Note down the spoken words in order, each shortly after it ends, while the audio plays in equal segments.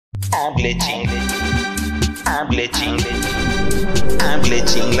I'm glitching. I'm glitching. I'm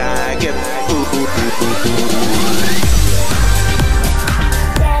glitching like a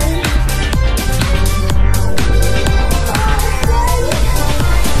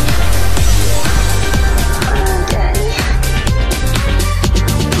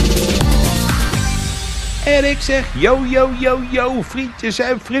En ik zeg, yo, vriendjes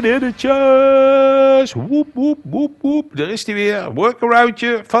en vriendinnetjes. Woep, woep, woep, woep. Daar is hij weer.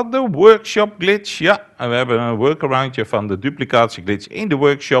 Workaroundje van de workshop glitch. Ja, en we hebben een workaroundje van de duplicatie glitch in de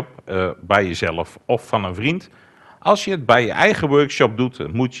workshop. Bij jezelf of van een vriend. Als je het bij je eigen workshop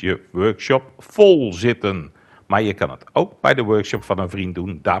doet, moet je workshop vol zitten. Maar je kan het ook bij de workshop van een vriend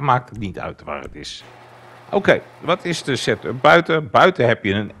doen. Daar maakt het niet uit waar het is. Oké, wat is de setup buiten? Buiten heb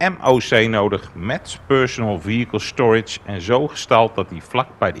je een MOC nodig met Personal Vehicle Storage en zo gestald dat die vlak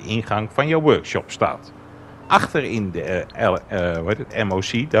bij de ingang van je workshop staat. Achter in de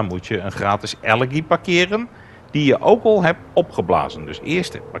MOC, daar moet je een gratis Alle parkeren die je ook al hebt opgeblazen. Dus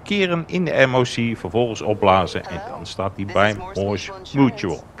eerst parkeren in de MOC, vervolgens opblazen en dan staat die bij Moors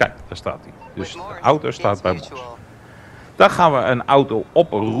Mutual. Kijk, daar staat hij. Dus de auto staat bij Moors. Dan gaan we een auto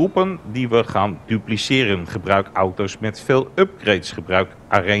oproepen die we gaan dupliceren. Gebruik auto's met veel upgrades. Gebruik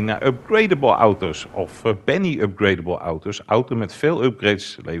Arena upgradable auto's of Penny upgradable auto's. Auto met veel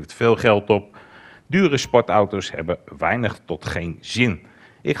upgrades levert veel geld op. Dure sportauto's hebben weinig tot geen zin.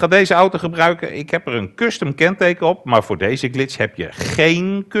 Ik ga deze auto gebruiken. Ik heb er een custom kenteken op. Maar voor deze glitch heb je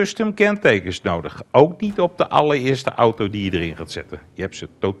geen custom kentekens nodig. Ook niet op de allereerste auto die je erin gaat zetten. Je hebt ze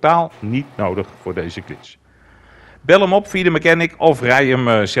totaal niet nodig voor deze glitch. Bel hem op via de mechanic of rij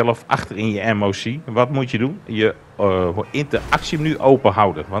hem zelf achter in je MOC. Wat moet je doen? Je interactiemenu open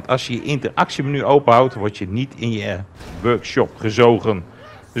houden. Want als je je interactiemenu open houdt, word je niet in je workshop gezogen.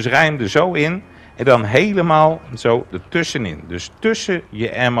 Dus rij hem er zo in en dan helemaal zo ertussenin. Dus tussen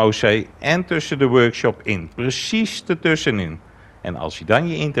je MOC en tussen de workshop in. Precies ertussenin. En als je dan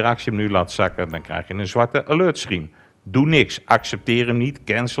je interactiemenu laat zakken, dan krijg je een zwarte alert screen. Doe niks, accepteer hem niet,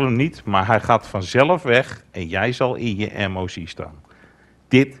 cancel hem niet, maar hij gaat vanzelf weg en jij zal in je MOC staan.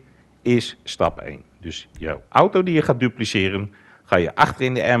 Dit is stap 1. Dus jouw auto die je gaat dupliceren, ga je achter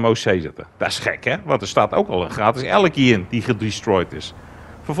in de MOC zetten. Dat is gek hè, want er staat ook al een gratis Alle in die gedestroyed is.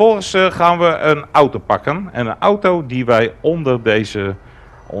 Vervolgens gaan we een auto pakken en een auto die wij onder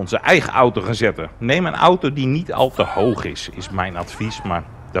onze eigen auto gaan zetten. Neem een auto die niet al te hoog is mijn advies, maar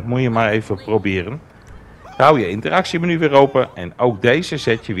dat moet je maar even proberen. Hou je interactiemenu weer open en ook deze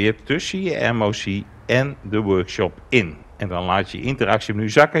zet je weer tussen je MOC en de workshop in. En dan laat je interactiemenu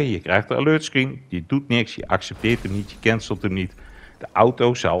zakken, je krijgt de alert screen, je doet niks, je accepteert hem niet, je cancelt hem niet. De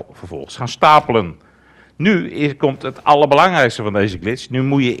auto zal vervolgens gaan stapelen. Nu komt het allerbelangrijkste van deze glitch. Nu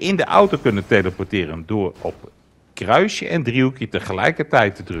moet je in de auto kunnen teleporteren door op kruisje en driehoekje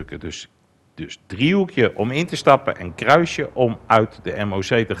tegelijkertijd te drukken. Dus driehoekje om in te stappen en kruisje om uit de MOC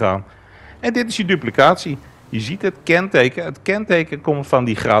te gaan. En dit is je duplicatie. Je ziet het kenteken. Het kenteken komt van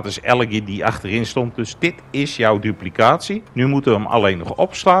die gratis Alle die achterin stond. Dus dit is jouw duplicatie. Nu moeten we hem alleen nog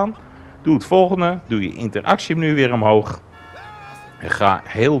opslaan. Doe het volgende. Doe je interactiemenu weer omhoog. En ga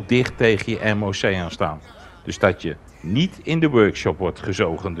heel dicht tegen je MOC aan staan. Dus dat je niet in de workshop wordt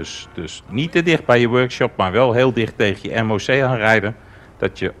gezogen. Dus niet te dicht bij je workshop, maar wel heel dicht tegen je MOC aanrijden.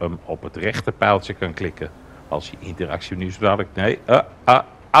 Dat je hem op het rechte pijltje kan klikken. Als je interactiemenu zo dadelijk... Nee,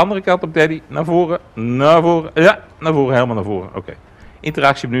 andere kant op Daddy, naar voren, ja, naar voren, helemaal naar voren. Oké.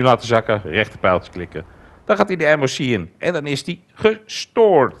 Interactiemenu laten zakken, rechter pijltje klikken. Dan gaat hij de MOC in en dan is die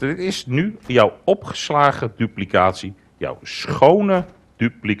gestoord. Dit is nu jouw opgeslagen duplicatie, jouw schone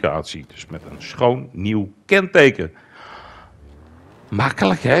duplicatie. Dus met een schoon nieuw kenteken.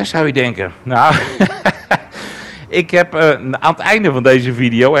 Makkelijk hè, zou je denken. Nou... Ik heb aan het einde van deze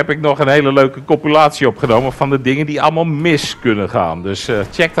video heb ik nog een hele leuke compilatie opgenomen van de dingen die allemaal mis kunnen gaan. Dus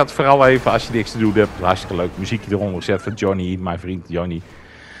check dat vooral even als je niks te doen hebt. Hartstikke leuk muziekje eronder gezet van Johnny, mijn vriend Johnny.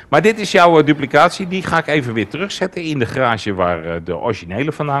 Maar dit is jouw duplicatie. Die ga ik even weer terugzetten in de garage waar de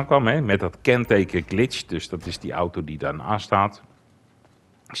originele vandaan kwam. Hè, met dat kenteken glitch. Dus dat is die auto die daarnaast staat.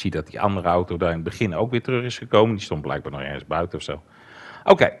 Ik zie dat die andere auto daar in het begin ook weer terug is gekomen. Die stond blijkbaar nog ergens buiten of zo.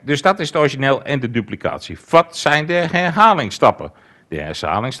 Oké, dus dat is het origineel en de duplicatie. Wat zijn de herhalingsstappen? De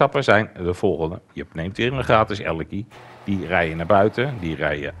herhalingsstappen zijn de volgende. Je neemt weer een gratis Alle. Die rij je naar buiten. Die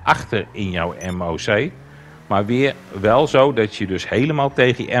rij je achter in jouw MOC. Maar weer wel zo dat je dus helemaal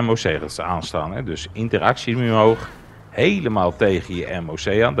tegen je MOC gaat aanstaan. Hè? Dus interactie nu omhoog. Helemaal tegen je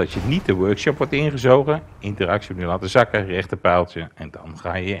MOC aan. Dat je niet de workshop wordt ingezogen. Interactie nu laten zakken. Rechter pijltje. En dan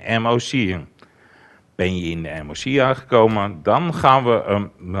ga je je MOC in. Ben je in de MOC aangekomen, dan gaan we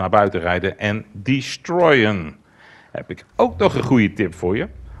hem naar buiten rijden en destroyen. Heb ik ook nog een goede tip voor je.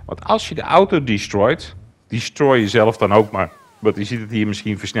 Want als je de auto destroyt, destroy jezelf dan ook maar. Want je ziet het hier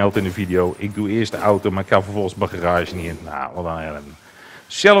misschien versneld in de video. Ik doe eerst de auto, maar ik kan vervolgens mijn garage niet in. Nou, wat dan ellende.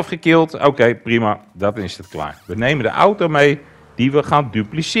 Zelf gekild, oké, prima, dat is het klaar. We nemen de auto mee die we gaan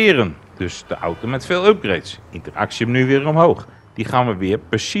dupliceren. Dus de auto met veel upgrades. Interactiemenu weer omhoog. Die gaan we weer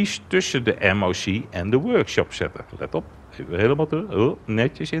precies tussen de MOC en de workshop zetten. Let op, even helemaal terug. Oh,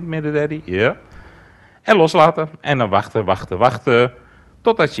 netjes in het midden, daddy. Ja. En loslaten. En dan wachten.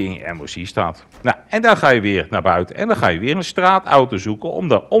 Totdat je in je MOC staat. Nou, en dan ga je weer naar buiten. En dan ga je weer een straatauto zoeken om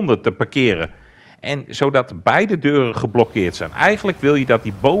daaronder te parkeren. En zodat beide deuren geblokkeerd zijn. Eigenlijk wil je dat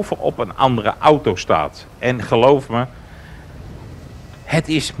die bovenop een andere auto staat. En geloof me, het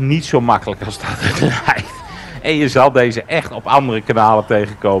is niet zo makkelijk als dat lijkt. En je zal deze echt op andere kanalen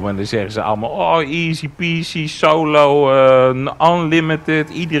tegenkomen. En dan zeggen ze allemaal, oh easy peasy, solo, unlimited,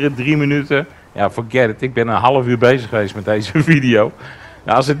 iedere 3 minuten. Ja, forget it. Ik ben een half uur bezig geweest met deze video.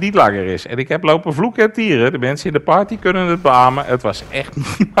 Nou, als het niet langer is. En ik heb lopen vloeken en tieren. De mensen in de party kunnen het beamen. Het was echt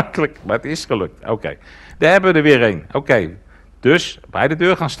niet makkelijk, maar het is gelukt. Oké, daar hebben we er weer een. Oké, dus bij de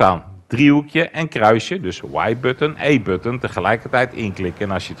deur gaan staan. Driehoekje en kruisje, dus Y-button, E-button, tegelijkertijd inklikken.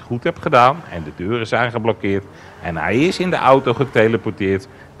 En als je het goed hebt gedaan en de deuren zijn geblokkeerd en hij is in de auto geteleporteerd,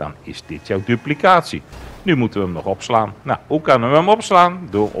 dan is dit jouw duplicatie. Nu moeten we hem nog opslaan. Nou, hoe kunnen we hem opslaan?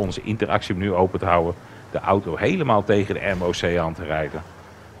 Door onze interactiemenu open te houden, de auto helemaal tegen de MOC aan te rijden.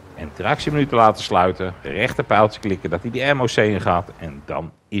 Interactiemenu te laten sluiten, rechterpijltje klikken dat hij die MOC in gaat en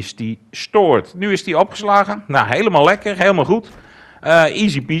dan is die stored. Nu is die opgeslagen. Nou, helemaal lekker, helemaal goed.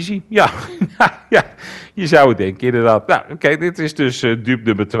 Easy peasy. Ja, ja, je zou het denken inderdaad. Nou, oké, dit is dus dupe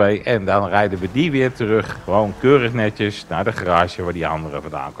nummer 2 en dan rijden we die weer terug. Gewoon keurig netjes naar de garage waar die andere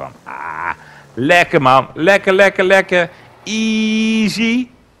vandaan kwam. Ah, lekker man. Lekker. Easy.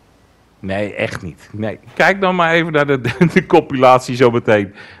 Nee, echt niet. Nee, kijk dan maar even naar de compilatie zo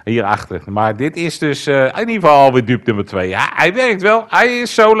meteen hierachter. Maar dit is dus in ieder geval alweer dupe nummer 2. Ja, hij werkt wel. Hij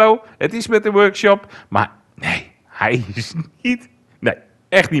is solo. Het is met de workshop. Maar nee, hij is niet... Nee,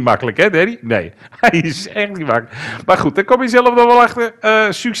 echt niet makkelijk hè, Daddy? Nee, hij is echt niet makkelijk. Maar goed, daar kom je zelf nog wel achter.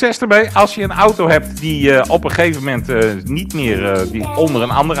 Succes ermee. Als je een auto hebt die op een gegeven moment niet meer die onder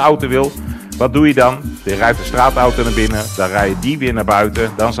een andere auto wil... Wat doe je dan? Je rijdt de straatauto naar binnen, dan rij je die weer naar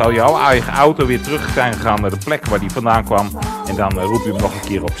buiten. Dan zal jouw eigen auto weer terug zijn gegaan naar de plek waar die vandaan kwam. En dan roep je hem nog een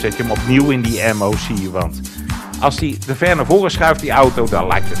keer op. Zet je hem opnieuw in die MOC. Want als die te ver naar voren schuift, die auto, dan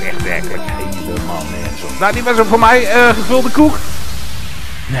lijkt het echt werkelijk helemaal nergens op. Nou, die was ook voor mij gevulde koek.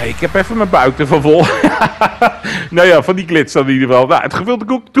 Nee, ik heb even mijn buik ervan vol. Nou ja, van die glits dan in ieder geval. Nou, het gevulde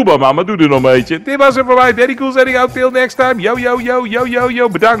koek, doe maar mama, doe er nog een beetje. Dit was het voor mij, Daddy Cool, setting out, till next time. Yo.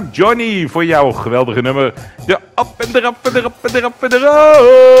 Bedankt Johnny voor jouw geweldige nummer. De op en erop en erop en erop en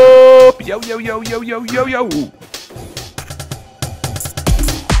erop. Yo.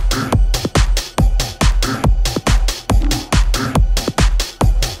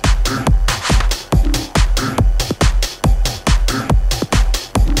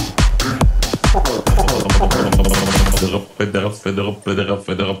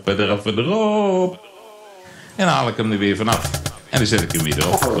 Erop. En dan haal ik hem er weer vanaf. En dan zet ik hem weer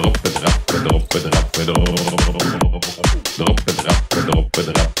erop. Erop.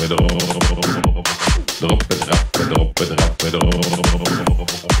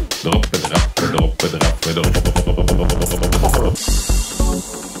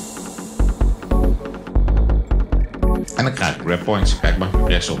 En dan krijg ik rap points. Kijk maar,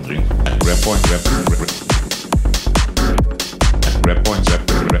 rechts opdringen. Rap points, rap points, rap points,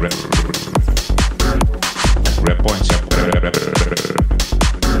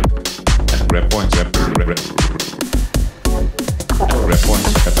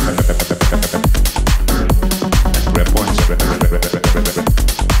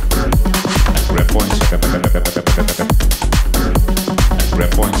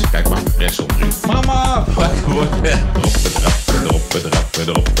 rap points, kijk maar, rechts opdringen. Mama!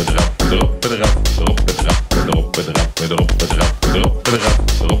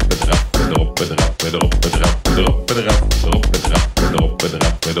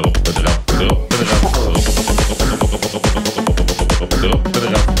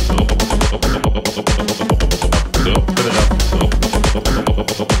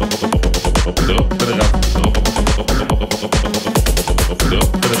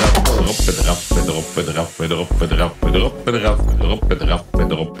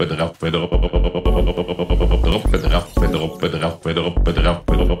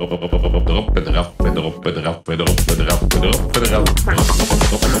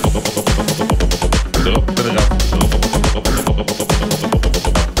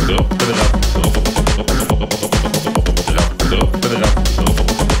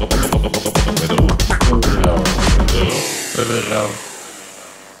 euro.